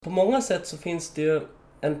På många sätt så finns det ju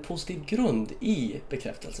en positiv grund i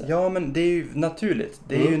bekräftelse. Ja, men det är ju naturligt.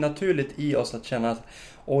 Det är ju naturligt i oss att känna att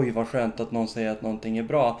oj, vad skönt att någon säger att någonting är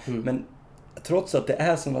bra. Men trots att det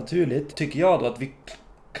är så naturligt tycker jag då att vi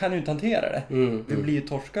kan ju inte hantera det. Vi blir ju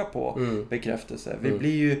torska på bekräftelse. Vi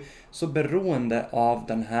blir ju så beroende av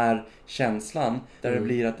den här känslan där det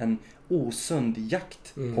blir en osund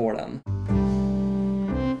jakt på den.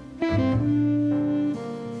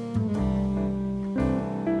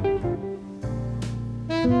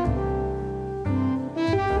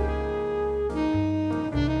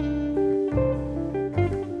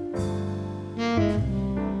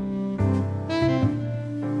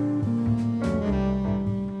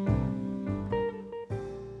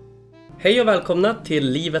 Hej och välkomna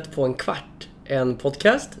till Livet på en kvart. En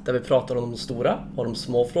podcast där vi pratar om de stora och de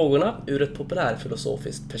små frågorna ur ett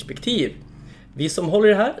populärfilosofiskt perspektiv. Vi som håller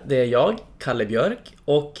det här, det är jag, Kalle Björk,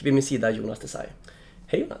 och vid min sida Jonas Desai.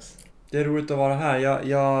 Hej Jonas! Det är roligt att vara här. Jag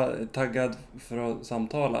är taggad för att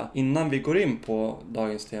samtala. Innan vi går in på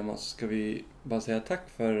dagens tema så ska vi bara säga tack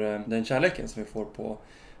för den kärleken som vi får på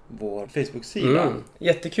vår Facebook-sida.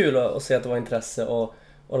 Jättekul att se att det var intresse och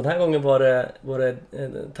den här gången var det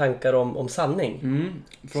tankar om sanning.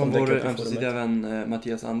 Från vår ömsesidiga vän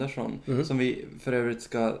Mattias Andersson. Som vi för övrigt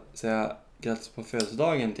ska säga grattis på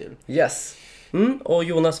födelsedagen till. Yes. Och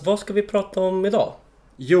Jonas, vad ska vi prata om idag?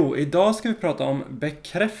 Jo, idag ska vi prata om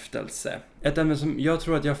bekräftelse. Ett ämne som jag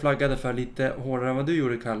tror att jag flaggade för lite hårdare än vad du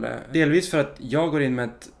gjorde, Kalle. Delvis för att jag går in med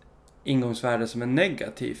ett ingångsvärde som är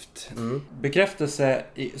negativt. Bekräftelse,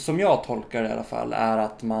 som jag tolkar det i alla fall, är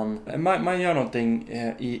att man gör någonting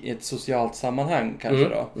i ett socialt sammanhang kanske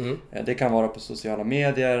då. Det kan vara på sociala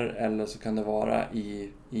medier eller så kan det vara i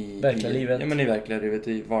verkliga livet. Ja, men i verkliga livet,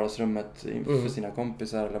 i vardagsrummet för sina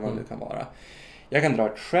kompisar eller vad det kan vara. Jag kan dra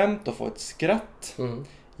ett skämt och få ett skratt.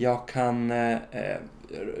 Jag kan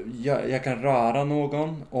röra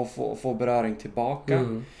någon och få beröring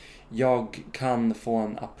tillbaka. Jag kan få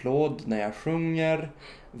en applåd när jag sjunger.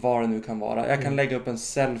 Vad det nu kan vara. Jag kan lägga upp en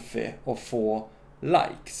selfie och få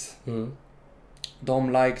likes. De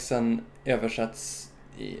likesen översätts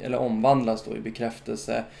eller omvandlas då i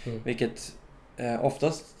bekräftelse. Vilket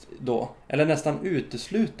oftast då, eller nästan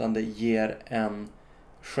uteslutande, ger en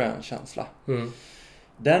skön känsla.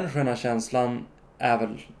 Den sköna känslan är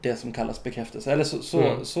väl det som kallas bekräftelse. Eller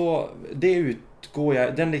så det utgår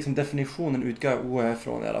jag, den liksom definitionen utgår jag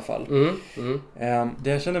ifrån i alla fall. Det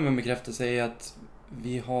jag känner med bekräftelse är att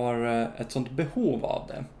vi har ett sånt behov av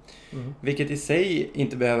det. Vilket i sig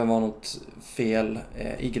inte behöver vara något fel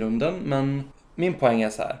i grunden. Men min poäng är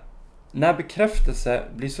så här. När bekräftelse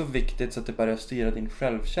blir så viktigt så att det börjar styra din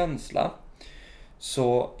självkänsla,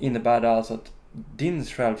 så innebär det alltså att din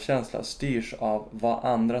självkänsla styrs av vad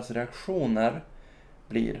andras reaktioner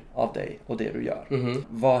blir av dig och det du gör.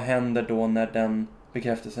 Vad händer då när den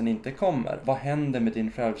bekräftelsen inte kommer? Vad händer med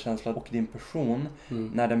din självkänsla och din person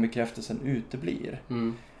när den bekräftelsen uteblir?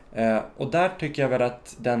 Och där tycker jag väl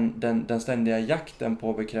att den ständiga jakten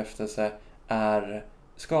på bekräftelse är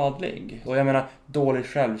skadlig. Och jag menar, dålig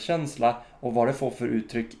självkänsla och vad det får för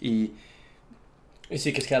uttryck i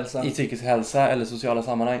psykisk hälsa. I psykisk hälsa eller sociala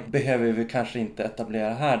sammanhang behöver vi kanske inte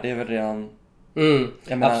etablera här. Det är väl redan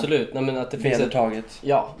absolut. Nej, men att det finns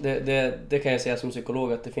det kan jag säga som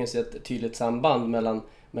psykolog, att det finns ett tydligt samband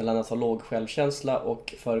mellan att ha låg självkänsla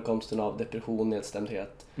och förekomsten av depression,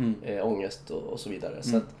 nedstämdhet, ångest och så vidare.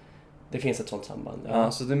 Så att det finns ett sånt samband.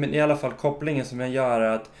 Ja, så det, i alla fall kopplingen som jag gör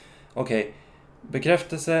är att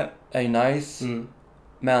bekräftelse är ju nice,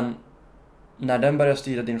 men när den börjar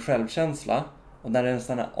styra din självkänsla och när den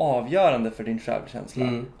nästan är avgörande för din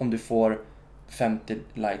självkänsla, om du får 50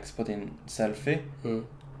 likes på din selfie.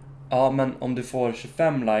 Ja, men om du får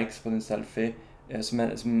 25 likes på din selfie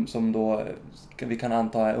som då vi kan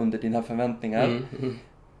anta är under dina förväntningar,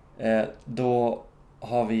 då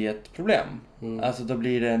har vi ett problem. Alltså då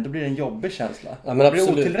blir det en jobbig känsla. Ja, men det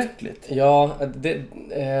absolut. blir otillräckligt. Ja, det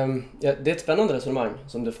är ett spännande resonemang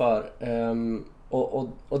som du för.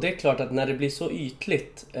 Och det är klart att när det blir så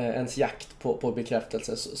ytligt ens jakt på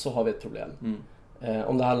bekräftelse så har vi ett problem.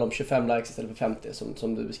 Om det handlar om 25 likes istället för 50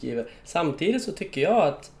 som du beskriver. Samtidigt så tycker jag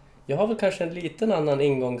att jag har väl kanske en liten annan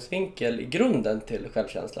ingångsvinkel i grunden till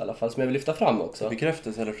självkänsla i alla fall, som jag vill lyfta fram också.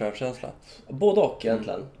 Bekräftelse eller självkänsla? Både och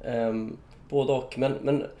egentligen. Både och.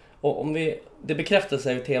 Men om det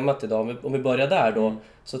bekräftelse är ju temat idag. Om vi börjar där då,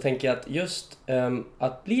 så tänker jag att just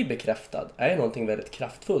att bli bekräftad är någonting väldigt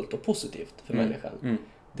kraftfullt och positivt för människan.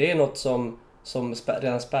 Det är något som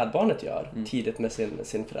redan spädbarnet gör tidigt med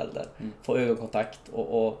sin förälder. Får ögonkontakt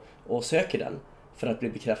och söker den för att bli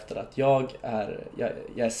bekräftad att jag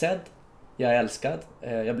är sedd, jag är älskad,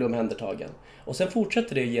 jag blir omhändertagen. Och sen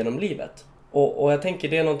fortsätter det genom livet. Och jag tänker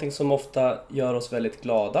det är någonting som ofta gör oss väldigt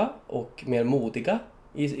glada och mer modiga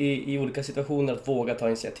i olika situationer, att våga ta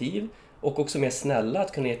initiativ. Och också mer snälla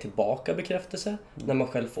att kunna ge tillbaka bekräftelse när man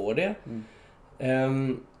själv får det.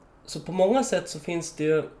 Så på många sätt så finns det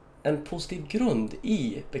ju en positiv grund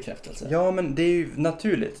i bekräftelse. Ja, men det är ju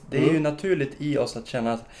naturligt. Det är ju naturligt i oss att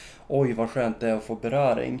känna att oj vad skönt det är att få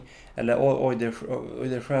beröring. Eller oj det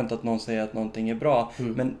är skönt att någon säger att någonting är bra.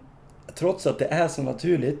 Men trots att det är så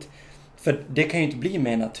naturligt, för det kan ju inte bli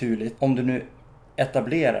mer naturligt om du nu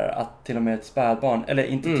etablerar att till och med ett spädbarn, eller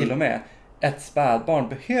inte till och med, ett spädbarn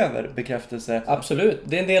behöver bekräftelse. Absolut,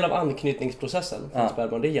 det är en del av anknytningsprocessen för ett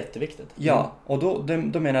spädbarn, det är jätteviktigt. Ja, och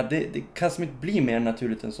då menar jag att det kan som inte bli mer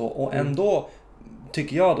naturligt än så. Och ändå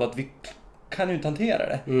tycker jag då att vi kan ju inte hantera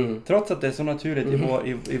det. Trots att det är så naturligt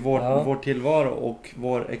i vår tillvaro och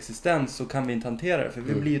vår existens, så kan vi inte hantera det. För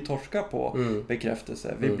vi blir ju torska på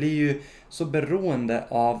bekräftelse. Vi blir ju så beroende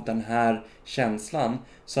av den här känslan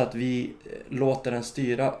så att vi låter den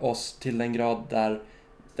styra oss till den grad där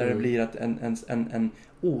det blir en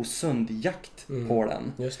osund jakt på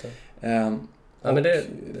den. Just det. Ja, men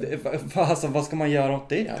alltså, vad ska man göra åt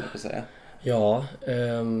det, jag på säga? Ja,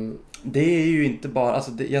 det är ju inte bara,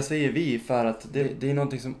 alltså jag säger vi för att det är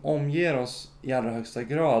någonting som omger oss i allra högsta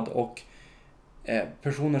grad, och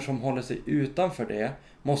personer som håller sig utanför det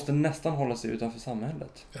måste nästan hålla sig utanför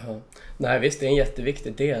samhället. Ja. Nej visst, det är en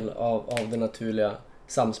jätteviktig del av det naturliga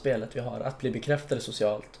samspelet vi har, att bli bekräftade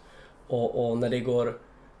socialt. Och när det går,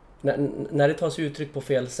 när det tas uttryck på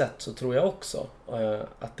fel sätt, så tror jag också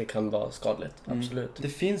att det kan vara skadligt, absolut. Det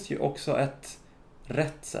finns ju också ett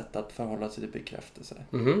rätt sätt att förhålla sig till bekräftelse.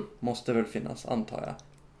 Måste väl finnas, antar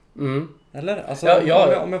jag. Eller? Alltså,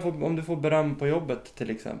 om du får beröm på jobbet till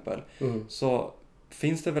exempel, så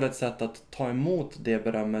finns det väl ett sätt att ta emot det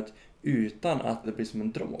berömmet utan att det blir som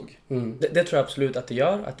en drog. Det tror jag absolut att det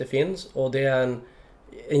gör, att det finns. Och det är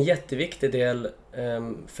en jätteviktig del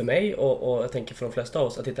för mig och jag tänker för de flesta av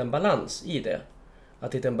oss, att hitta en balans i det.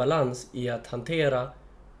 Att hitta en balans i att hantera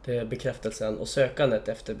bekräftelsen och sökandet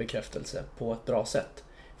efter bekräftelse på ett bra sätt.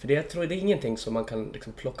 För det, jag tror det är ingenting som man kan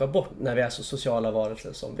liksom plocka bort när vi är så sociala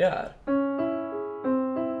varelser som vi är.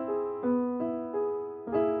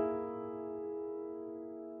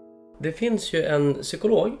 Det finns ju en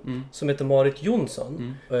psykolog som heter Marit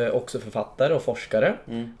Jonsson, också författare och forskare,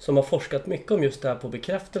 som har forskat mycket om just det här på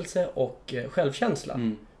bekräftelse och självkänsla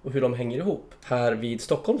och hur de hänger ihop här vid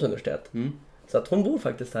Stockholms universitet. Så att hon bor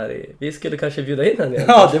faktiskt här vi skulle kanske bjuda in henne igen.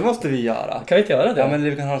 Ja, det måste vi göra. Kan vi inte göra det? Ja, men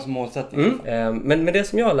vi kan ha det som målsättning. Men det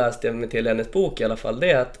som jag läste till hennes bok i alla fall,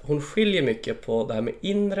 det är att hon skiljer mycket på det här med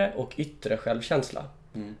inre och yttre självkänsla.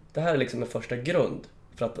 Det här är liksom en första grund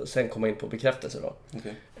för att sen komma in på bekräftelse då.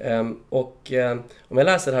 Om jag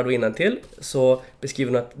läser det här då innantill, så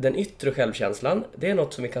beskriver hon att den yttre självkänslan, det är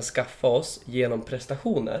något som vi kan skaffa oss genom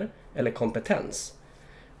prestationer eller kompetens.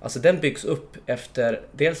 Alltså den byggs upp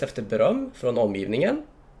dels efter beröm från omgivningen,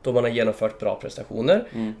 då man har genomfört bra prestationer,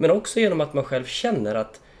 men också genom att man själv känner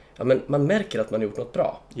att man märker att man har gjort något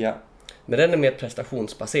bra. Men den är mer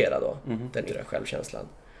prestationsbaserad då, den yttre självkänslan.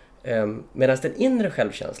 Medan den inre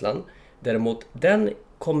självkänslan, däremot, den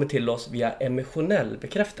kommer till oss via emotionell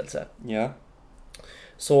bekräftelse.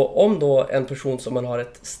 Så om då en person som man har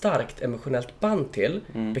ett starkt emotionellt band till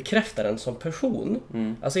bekräftar den som person,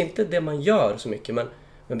 alltså inte det man gör så mycket, men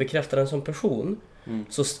bekräftar den som person,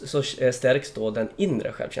 så stärks då den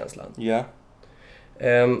inre självkänslan.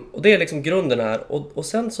 Och det är liksom grunden här. Och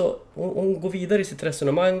sen så hon går vidare i sitt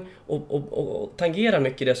resonemang och tangerar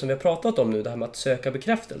mycket det som vi har pratat om nu, det här med att söka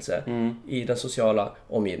bekräftelse i den sociala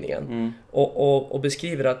omgivningen. Och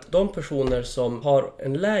beskriver att de personer som har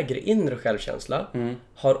en lägre inre självkänsla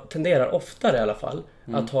tenderar oftare i alla fall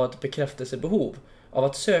att ha ett bekräftelsebehov av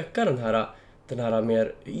att söka den här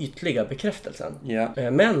mer ytliga bekräftelsen.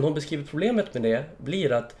 Men hon beskriver problemet med det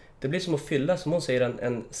blir att det blir som att fylla, som hon säger,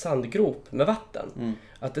 en sandgrop med vatten.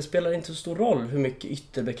 Att det spelar inte så stor roll hur mycket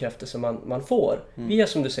ytterbekräftelse man får. Via,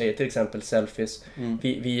 som du säger, till exempel selfies,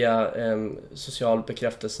 via social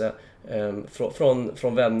bekräftelse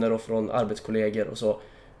från vänner och från arbetskollegor och så.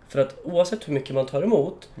 För att oavsett hur mycket man tar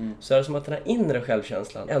emot så är det som att den här inre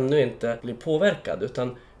självkänslan ännu inte blir påverkad,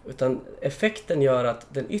 utan effekten gör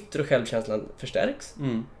att den yttre självkänslan förstärks.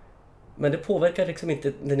 Men det påverkar liksom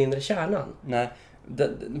inte den inre kärnan. Nej.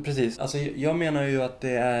 Precis. Alltså, jag menar ju att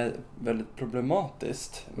det är väldigt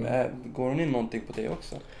problematiskt. Går hon in någonting på det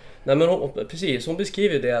också? Nej, men precis. Hon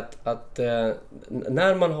beskriver det att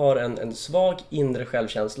när man har en svag inre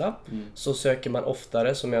självkänsla så söker man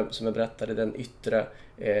oftare, som jag berättade, den yttre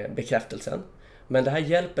bekräftelsen. Men det här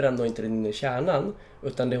hjälper ändå inte den inre kärnan,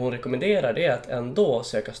 utan det hon rekommenderar det är att ändå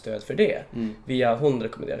söka stöd för det. Via, hon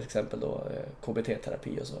rekommenderar till exempel då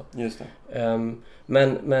KBT-terapi och så. Just det.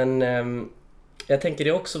 Men jag tänker det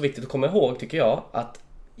är också viktigt att komma ihåg, tycker jag, att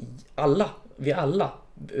vi alla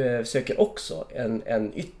söker också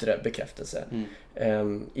en yttre bekräftelse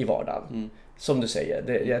i vardagen. Som du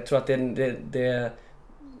säger, jag tror att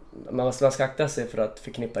man ska akta sig för att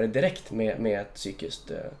förknippa det direkt med ett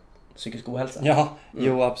psykisk ohälsa. Ja,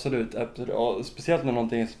 jo absolut. Och speciellt när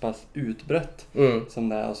någonting är så pass utbrett som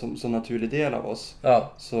det är och som naturlig del av oss.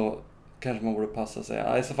 Ja. Så kanske man borde passa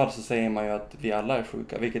sig. I så fall så säger man ju att vi alla är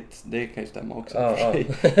sjuka, vilket det kan ju stämma också. Ja.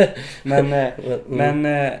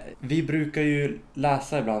 Men vi brukar ju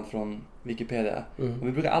läsa ibland från Wikipedia. Och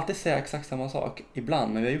vi brukar alltid säga exakt samma sak.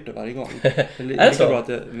 Ibland, men vi har gjort det varje gång. Det är lika bra att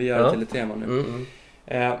vi gör det till ett tema nu.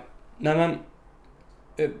 Nej men,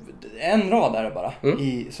 en rad är det bara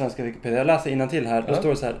i svenska Wikipedia. Jag läser innantill här. Då står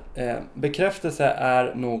det så här. Bekräftelse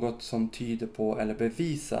är något som tyder på eller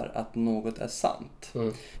bevisar att något är sant.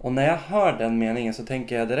 Och när jag hör den meningen så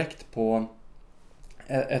tänker jag direkt på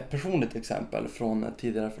ett personligt exempel från ett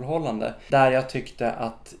tidigare förhållande. Där jag tyckte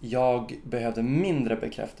att jag behövde mindre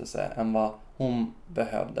bekräftelse än vad hon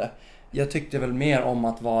behövde. Jag tyckte väl mer om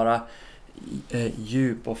att vara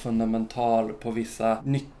djup och fundamental på vissa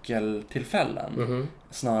nyckeltillfällen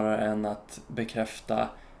snarare än att bekräfta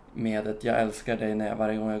med ett jag älskar dig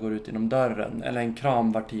varje gång jag går ut genom dörren eller en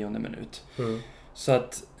kram var 10:e minut. Så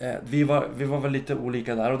att vi var väl lite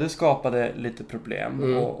olika där och det skapade lite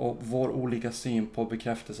problem och vår olika syn på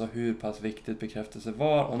bekräftelse och hur pass viktigt bekräftelse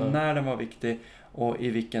var och när den var viktig och i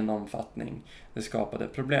vilken omfattning det skapade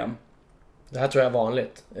problem. Det här tror jag är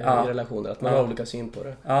vanligt i relationer, att man har olika syn på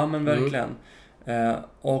det. Ja, men verkligen.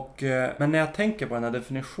 Men när jag tänker på den här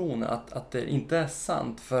definitionen att det inte är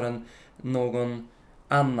sant förrän någon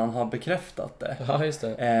annan har bekräftat det. Ja, just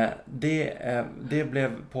det. Det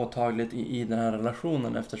blev påtagligt i den här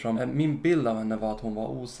relationen eftersom min bild av henne var att hon var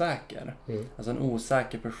osäker. Alltså en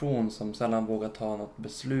osäker person som sällan vågade ta något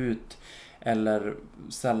beslut eller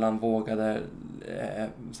sällan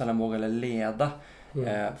vågade leda.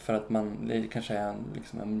 För att det kanske är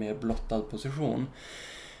en mer blottad position.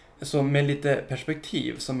 Så med lite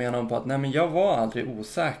perspektiv så menar hon på att nej men jag var aldrig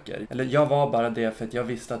osäker. Eller jag var bara det för att jag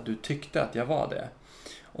visste att du tyckte att jag var det.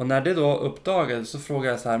 Och när det då uppdagades så frågade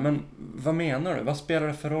jag så här, men vad menar du? Vad spelar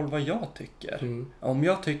det för roll vad jag tycker? Om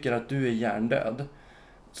jag tycker att du är hjärndöd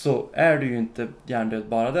så är du ju inte hjärndöd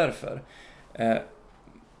bara därför.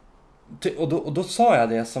 Och då sa jag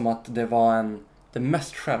det som att det var det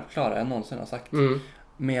mest självklara jag någonsin har sagt.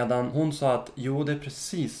 Medan hon sa att jo, det är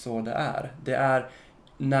precis så det är. Det är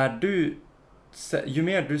när ju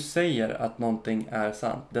mer du säger att någonting är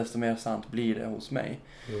sant, desto mer sant blir det hos mig.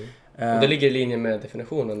 Och det ligger i linje med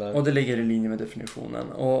definitionen där. Och det ligger i linje med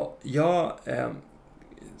definitionen. Och jag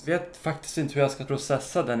vet faktiskt inte hur jag ska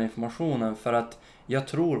processa den informationen för att jag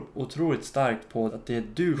tror otroligt starkt på att det är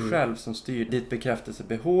du själv som styr ditt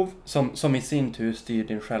bekräftelsebehov som i sin tur styr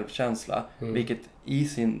din självkänsla. Vilket i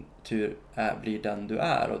sin tur blir den du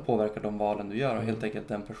är och påverkar de valen du gör och helt enkelt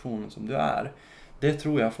den personen som du är. Det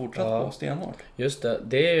tror jag fortsatt på stenhårt. Just det.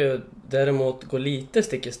 Det är ju däremot går lite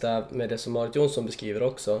stick i stäv med det som Marit Jonsson beskriver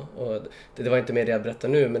också. Och det var inte med det jag berättar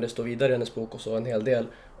nu, men det står vidare i hennes bok och så en hel del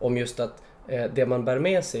om just att det man bär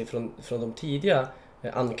med sig från de tidiga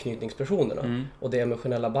anknytningspersonerna och de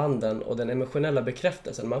emotionella banden och den emotionella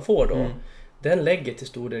bekräftelsen man får då, den lägger till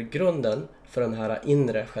stor del grunden för den här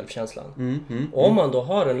inre självkänslan. Och om man då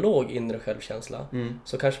har en låg inre självkänsla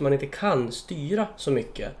så kanske man inte kan styra så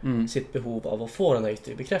mycket sitt behov av att få den här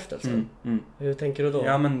yttre bekräftelsen. Hur tänker du då?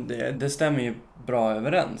 Ja, men det stämmer ju bra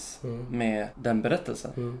överens med den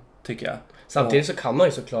berättelsen, tycker jag. Samtidigt så kan man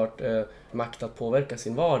ju såklart makt att påverka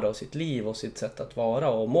sin vardag och sitt liv och sitt sätt att vara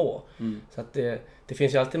och må. Så att det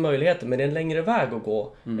finns ju alltid möjligheter, men det är en längre väg att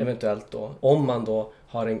gå eventuellt då, om man då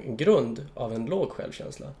har en grund av en låg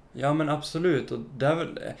självkänsla. Ja, men absolut.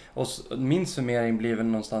 Och min summering blir väl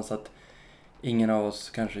någonstans att ingen av oss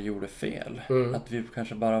kanske gjorde fel. Att vi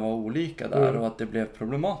kanske bara var olika där och att det blev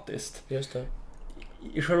problematiskt. Just det.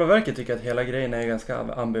 I själva verket tycker jag att hela grejen är ganska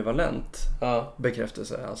ambivalent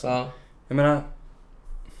bekräftelse. Alltså. Jag menar,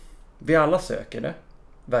 vi alla söker det,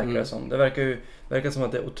 verkar det som. Det verkar som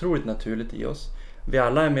att det är otroligt naturligt i oss. Vi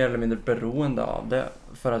alla är mer eller mindre beroende av det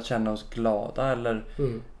för att känna oss glada eller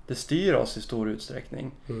det styr oss i stor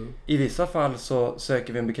utsträckning. I vissa fall så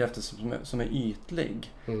söker vi en bekräftelse som är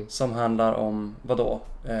ytlig. Som handlar om,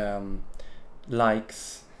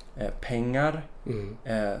 likes, pengar,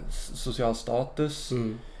 social status.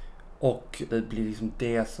 Och det blir liksom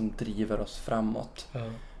det som driver oss framåt.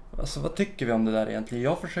 Alltså vad tycker vi om det där egentligen?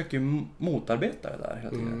 Jag försöker ju motarbeta det där hela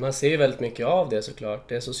tiden. Man ser ju väldigt mycket av det såklart.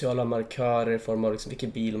 Det är sociala markörer i form av liksom vilken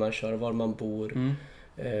bil man kör, var man bor,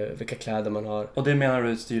 vilka kläder man har. Och det menar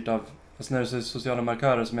du är styrt av, fast när du säger sociala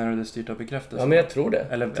markörer så menar du det är styrt av bekräftelse? Ja, men jag tror det.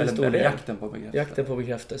 Eller jakten på bekräftelse? Jakten på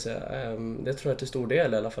bekräftelse. Det tror jag till stor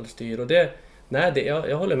del i alla fall styr. Och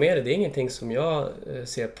jag håller med dig, det är ingenting som jag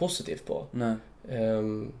ser positivt på. Nej.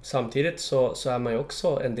 Samtidigt så är man ju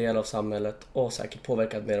också en del av samhället och säkert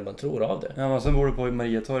påverkad mer än man tror av det. Ja, men sen bor du på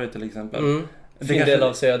Mariatorget till exempel. Fin del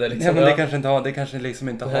av Söder liksom. Ja, men det kanske liksom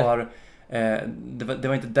inte har... Det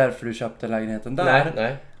var inte därför du köpte lägenheten där.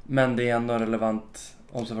 Nej. Men det är ändå en relevant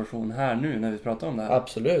observation här nu när vi pratar om det här.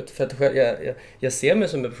 Absolut, för att jag ser mig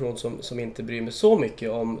som en person som inte bryr mig så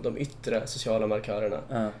mycket om de yttre sociala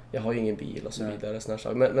markörerna. Jag har ju ingen bil och så vidare.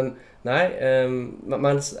 Men nej,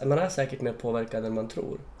 man är säkert mer påverkad än man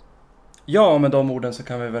tror. Ja, med de orden så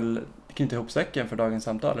kan vi väl knyta ihop säcken för dagens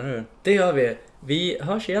samtal, eller hur? Det gör vi. Vi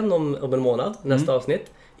hörs igen om en månad, nästa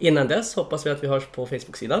avsnitt. Innan dess hoppas vi att vi hörs på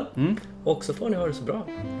Facebook-sidan. Och så får ni ha det så bra.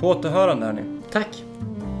 På återhörande, hörni. Tack!